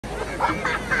Welcome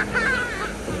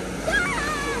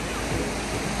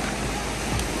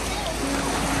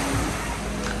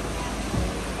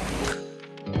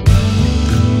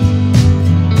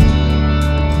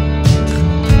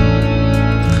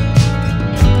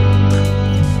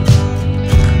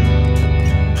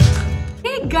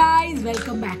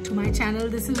back to my channel.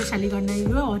 This is Vaishali Gardner.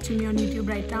 You are watching me on YouTube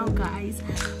right now, guys.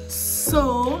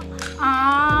 So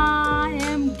I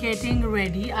am getting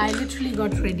ready. I literally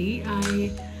got ready.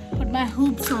 I put my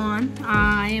hoops on.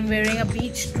 I am wearing a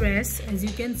beach dress, as you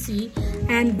can see,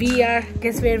 and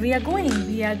guess where we are going?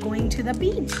 We are going to the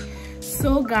beach.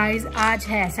 So guys, आज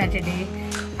है Saturday.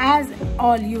 As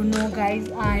all you know, guys,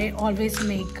 I always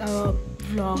make a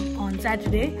vlog on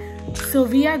Saturday. So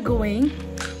we are going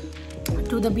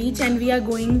to the beach, and we are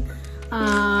going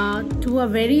to a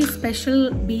very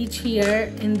special beach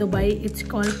here in Dubai. It's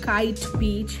called Kite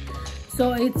Beach.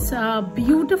 So it's a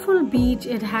beautiful beach.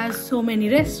 It has so many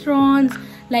restaurants,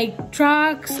 like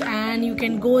trucks, and you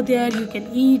can go there, you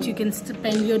can eat, you can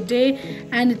spend your day,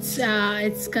 and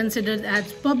it's considered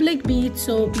as public beach,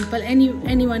 so people,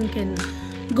 anyone can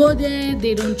go there.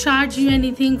 They don't charge you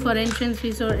anything for entrance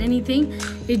fees or anything.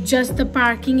 It's just the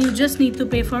parking. You just need to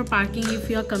pay for parking if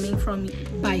you're coming from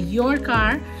by your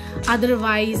car.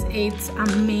 Otherwise, it's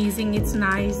amazing, it's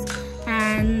nice.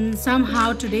 And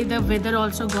somehow today the weather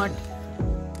also got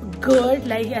good.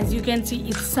 Like, as you can see,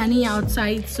 it's sunny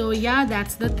outside. So yeah,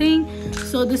 that's the thing.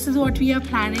 So this is what we are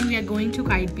planning. We are going to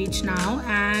Kite Beach now.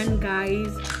 And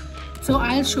guys, so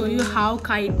I'll show you how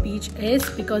Kite Beach is,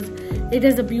 because it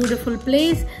is a beautiful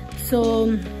place.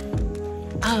 So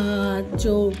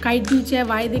जो Kite Beach है,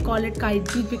 why they call it Kite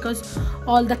Beach? Because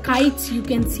all the kites you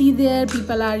can see there.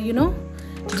 People are, you know,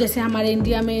 जैसे हमारे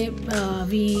India में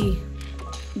we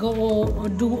go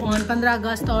do on 15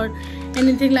 August or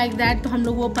anything like that, तो हम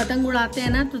लोग वो पतंग उड़ाते हैं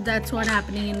ना, तो that's what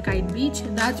happening in Kite Beach.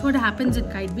 That's what happens in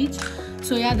Kite Beach.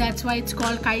 So yeah, that's why it's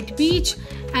called Kite Beach.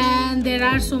 And there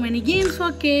are so many games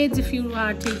for kids. If you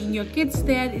are taking your kids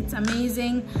there, it's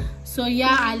amazing. So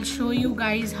yeah, I'll show you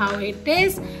guys how it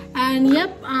is. And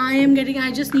yep, I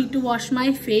just need to wash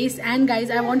my face. And guys,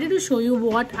 I wanted to show you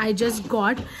what I just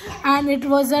got, and it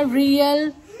was a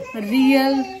real hi,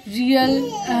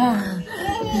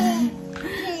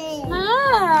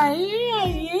 here are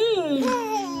you.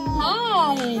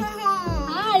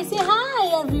 Hi, say hi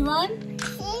everyone.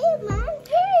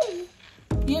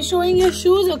 You're showing your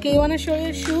shoes. Okay, you want to show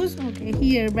your shoes? Okay,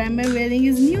 here Bamba wearing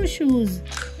his new shoes.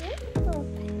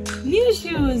 New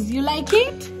shoes, you like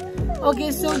it?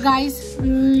 Okay, so guys,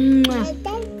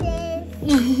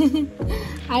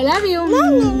 I love you.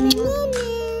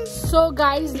 So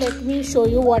guys, let me show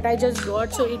you what I just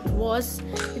got. So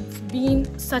it's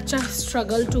been such a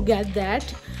struggle to get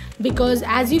that, because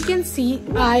as you can see,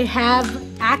 I have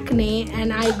acne,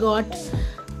 and I got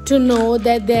to know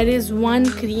that there is one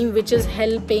cream which is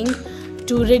helping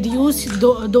to reduce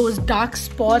those dark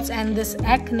spots and this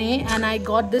acne. And I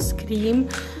got this cream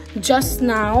just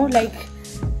now. Like,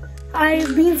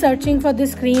 I've been searching for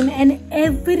this cream, and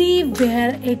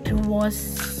everywhere it was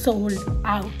sold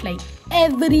out. Like,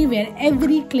 everywhere,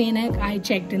 every clinic I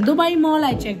checked, in Dubai Mall,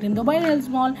 I checked in Dubai Hills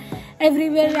Mall,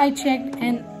 everywhere I checked,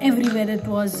 and everywhere it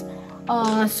was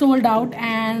sold out.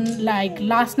 And like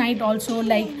last night also,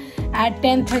 like at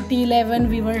 10:30, 11,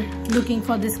 we were looking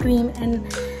for this cream, and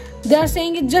they are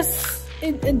saying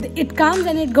it comes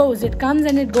and it goes, it comes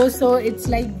and it goes. So it's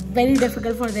like very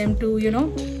difficult for them to, you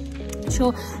know,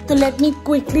 show. So let me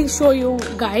quickly show you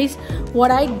guys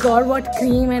what I got, what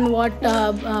cream and what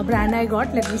brand I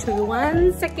got. Let me show you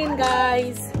 1 second,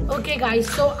 guys. Okay guys,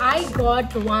 so I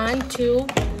got 1, 2,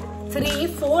 3,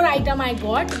 4 items.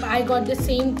 I got the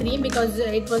same cream because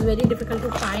it was very difficult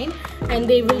to find, and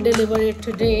they will deliver it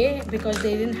today because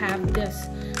they didn't have this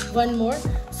one more.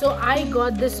 So I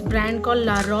got this brand called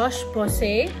Roche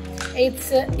Posay. It's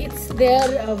their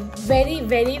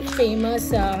very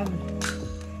famous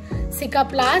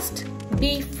Cicaplast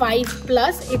B5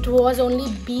 Plus. It was only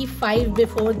B5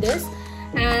 before this,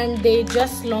 and they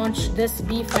just launched this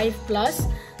B5 Plus.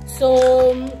 So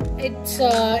it's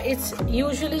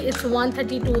usually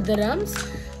 132 dirhams,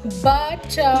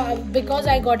 but because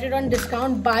I got it on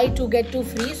discount, buy 2 get 2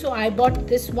 free, so I bought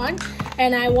this one.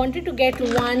 And I wanted to get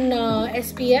one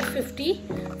SPF 50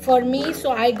 for me,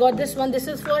 so I got this one. This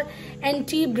is for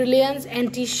anti-brilliance,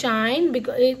 anti-shine,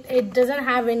 because it doesn't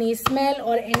have any smell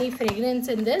or any fragrance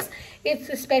in this. It's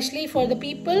especially for the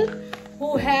people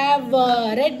who have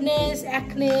redness,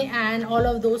 acne, and all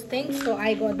of those things. So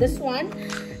I got this one,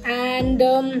 and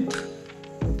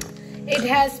it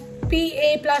has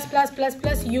PA++++,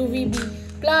 UVB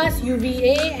plus,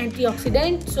 UVA,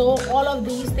 antioxidant. So all of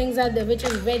these things are there, which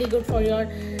is very good for your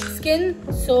skin.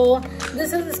 So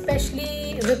this is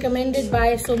especially recommended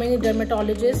by so many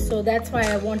dermatologists, so that's why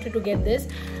I wanted to get this.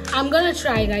 I'm gonna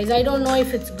try, guys. I don't know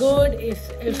if it's good, if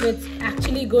it's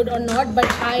actually good or not, but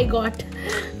I got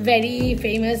very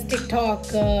famous TikTok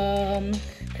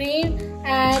cream,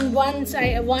 and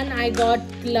I got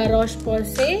La Roche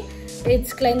Posay.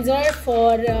 It's cleanser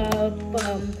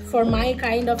for my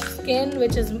kind of skin,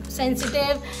 which is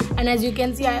sensitive, and as you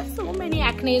can see, I have so many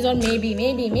acne, or maybe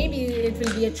it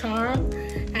will be a charm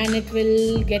and it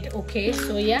will get okay.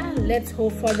 So yeah, let's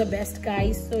hope for the best,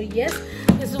 guys. So yes,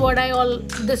 this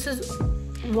is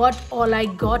what all I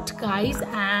got, guys.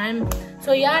 And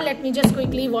so yeah, let me just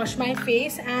quickly wash my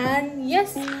face, and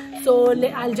yes, so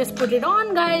I'll just put it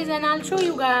on, guys, and I'll show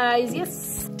you guys. Yes.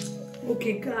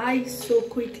 Okay, guys, so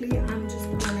quickly I'm just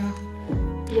gonna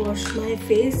wash my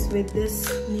face with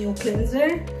this new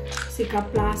cleanser,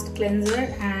 Cicaplast cleanser.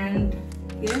 And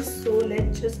yes, so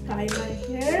let's just tie my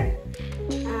hair,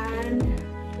 and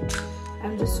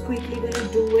I'm just quickly gonna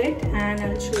do it and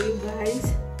I'll show you guys.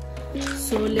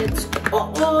 So let's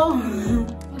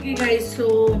okay, guys,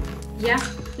 so yeah,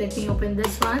 let me open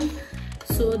this one.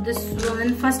 So this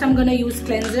one, first I'm gonna use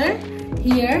cleanser.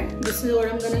 Here, this is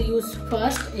what I'm gonna use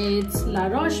first. It's La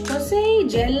Roche Posay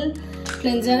gel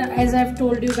cleanser. As I've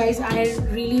told you guys, I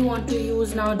really want to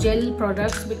use now gel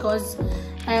products, because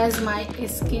as my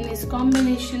skin is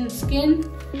combination skin,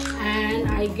 and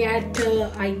I get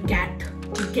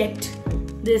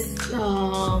this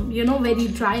you know, very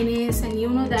dryness, and you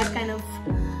know, that kind of,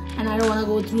 and I don't want to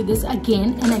go through this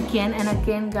again and again and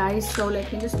again, guys. So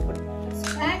let me just put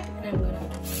this back, and I'm gonna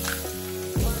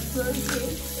wash my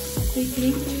face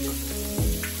quickly.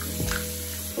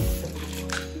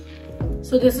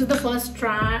 So this is the first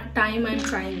time I'm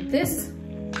trying this,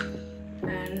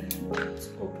 and let's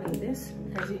open this.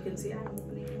 As you can see, I'm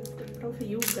opening it in front of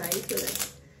you guys, so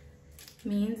that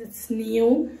means it's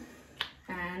new.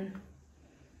 And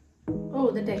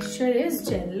oh, the texture is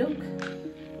gel. Look,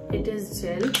 it is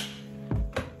gel,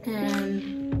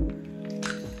 and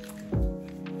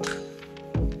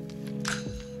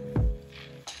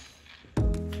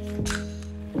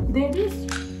there is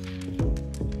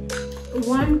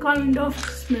one kind of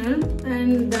smell,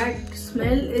 and that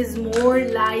smell is more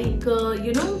like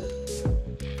you know,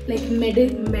 like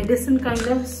medicine kind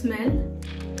of smell.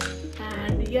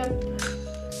 And yep,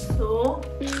 so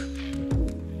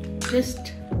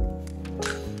just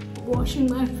washing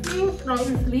my face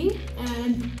nicely,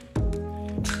 and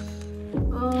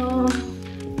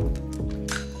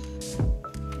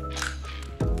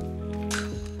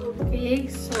okay,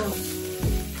 so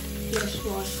just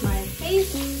wash my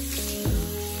face.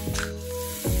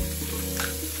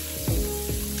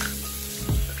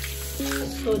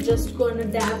 So just gonna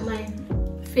dab my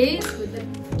face with a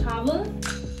towel,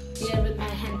 here with my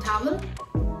hand towel,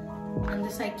 and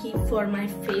this I keep for my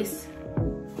face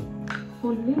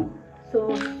only.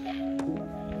 So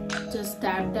just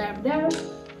dab.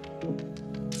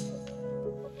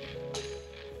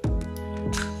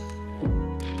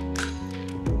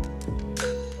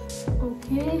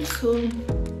 Okay, so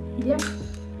yep,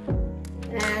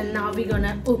 and now we're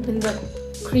gonna open the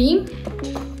cream.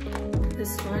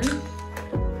 This one,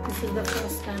 this is the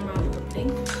first time I'm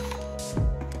putting.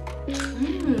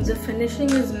 The finishing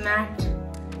is matte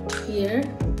here.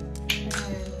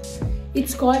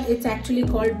 It's actually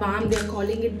called balm. They're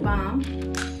calling it balm.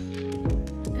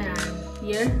 And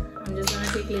here I'm just gonna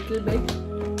take a little bit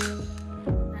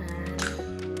and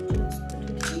just put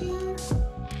it here.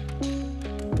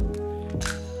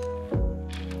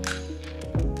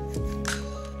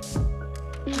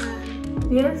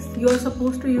 And yes, you're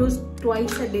supposed to use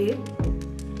twice a day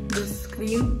this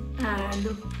cream. And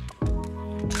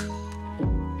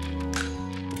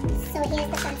so here's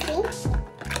the sunscreen.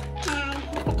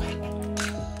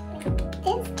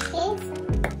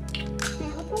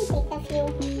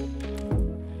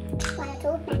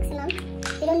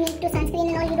 You don't need to sunscreen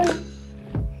and all, you don't.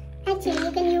 Actually,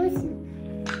 you can use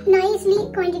nicely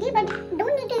quantity, but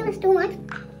don't need to use too much.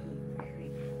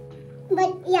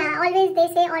 But yeah, always they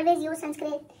say always use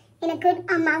sunscreen in a good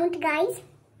amount, guys.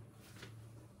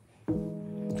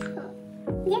 So,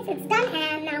 yes, it's done,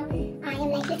 and now I am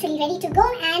like literally ready to go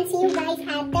and see you guys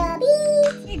at the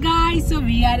beach. Hey guys, so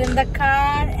we are in the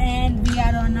car and we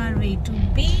are on our way to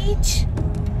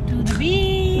the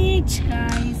beach,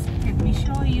 guys. Let me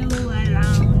show you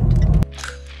around.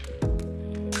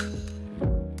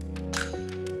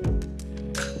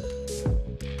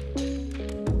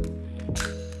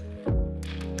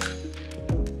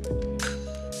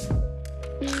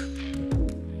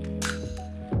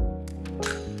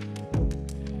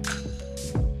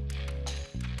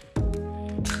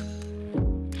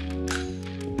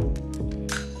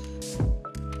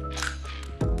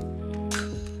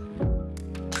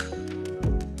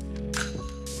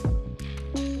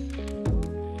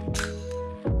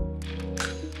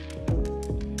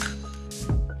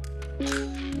 Hey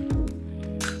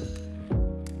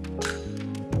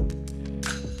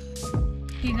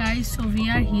guys, so we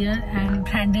are here and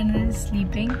Brandon is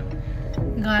sleeping.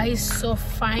 Guys, so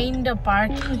find a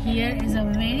parking here is a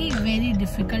very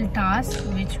difficult task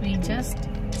which we just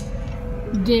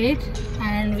did,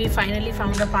 and we finally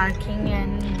found a parking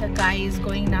and the guy is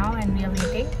going now and we are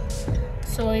waiting.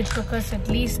 So it took us at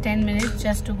least 10 minutes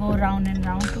just to go round and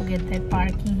round to get that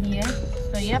parking here.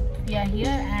 So yep, we are here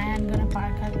and gonna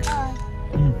park our car.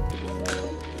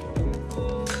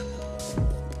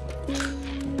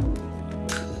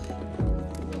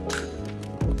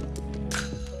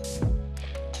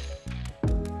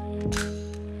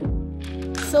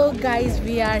 So guys,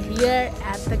 we are here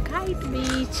at the Kite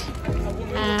beach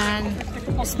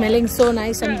and smelling so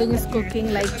nice. Something is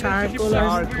cooking like charcoal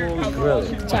grill.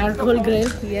 Charcoal grill,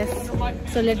 yes.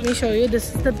 So let me show you.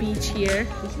 This is the beach here,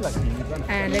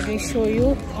 and let me show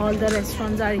you all the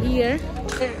restaurants are here.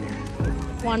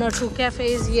 1 or 2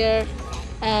 cafes here,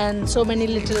 and so many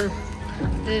little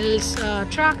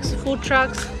trucks, food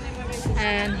trucks.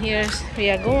 And here's we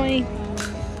are going.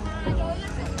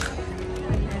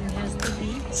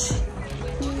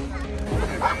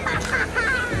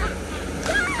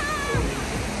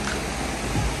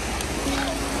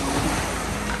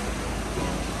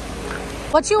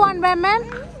 What you want, Batman?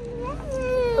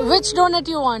 Which donut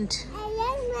you want?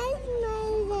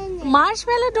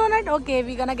 Marshmallow donut? Okay,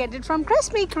 we're gonna get it from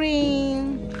Krispy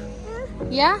Kreme.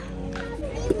 Yeah?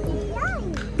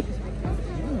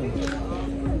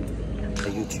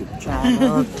 The YouTube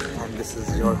channel, and this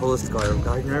is your host Gaurav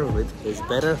Gardner with his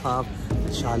better half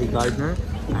Vaishali Gardner,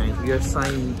 and we are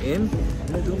signing in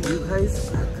with you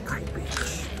guys at the Kite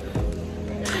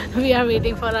beach. We are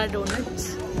waiting for our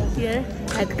donuts here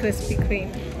at Krispy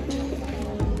Kreme.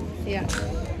 Yeah.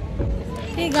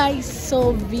 Hey guys,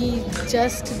 so we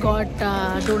just got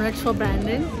donuts for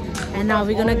Brandon, and now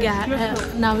we're gonna get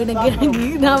now we're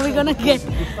gonna get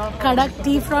kadak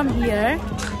tea from here.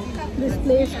 This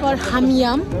place called Hum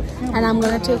Yum, and I'm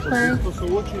gonna take my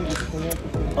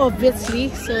obviously.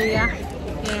 So yeah.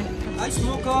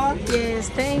 Yes,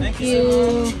 thank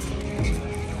you.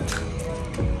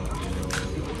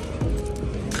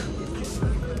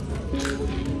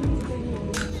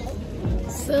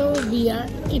 So we are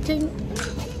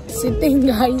sitting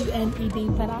guys and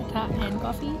eating paratha and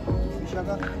coffee.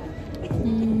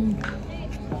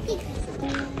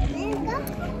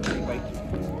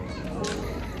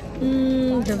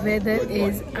 The weather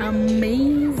is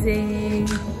amazing,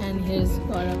 and here's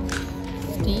Gaurav's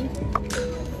tea,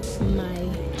 my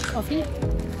coffee,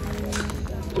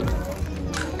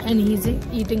 and he's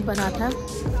eating paratha.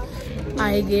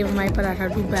 I gave my paratha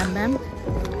to Bam Bam,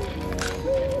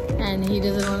 and he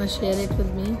doesn't want to share it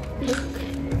with me. Look.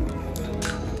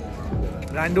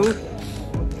 Randu.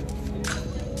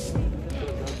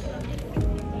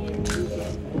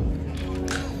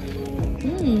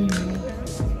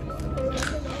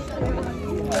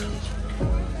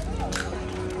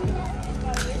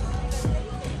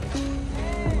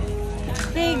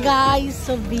 Hey guys,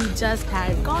 so we just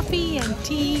had coffee and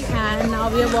tea, and now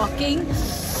we are walking.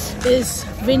 It's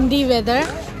windy weather,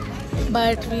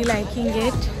 but we liking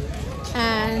it.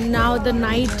 And now the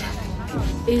night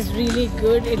is really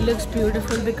good. It looks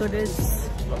beautiful because it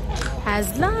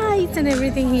has lights and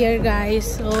everything here,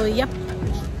 guys. So yep.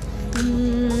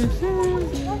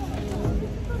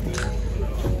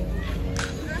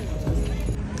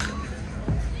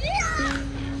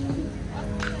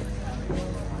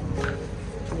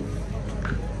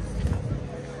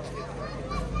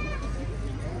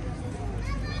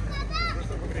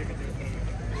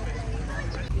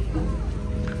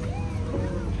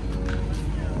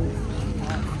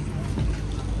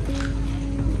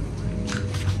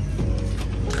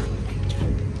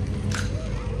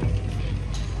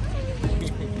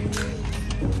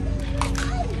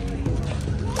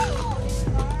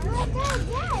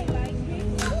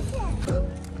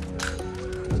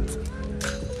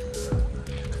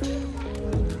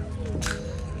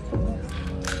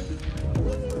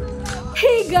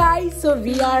 Hey guys, so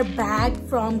we are back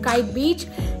from Kite Beach.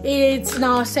 It's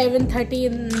now 7:30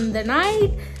 in the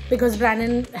night because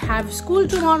Brandon have school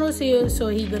tomorrow, so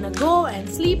he gonna go and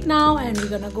sleep now, and we're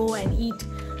gonna go and eat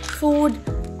food.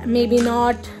 Maybe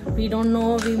not, we don't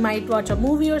know, we might watch a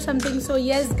movie or something. So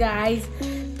yes guys,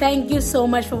 thank you so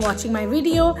much for watching my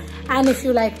video, and if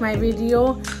you like my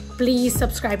video, please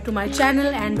subscribe to my channel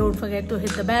and don't forget to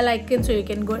hit the bell icon so you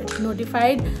can get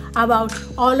notified about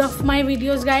all of my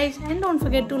videos, guys. And don't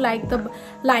forget to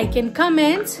like and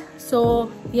comments. So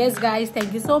yes guys,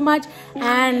 thank you so much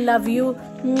and love you.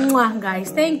 Mwah, guys.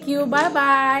 Thank you. Bye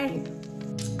bye.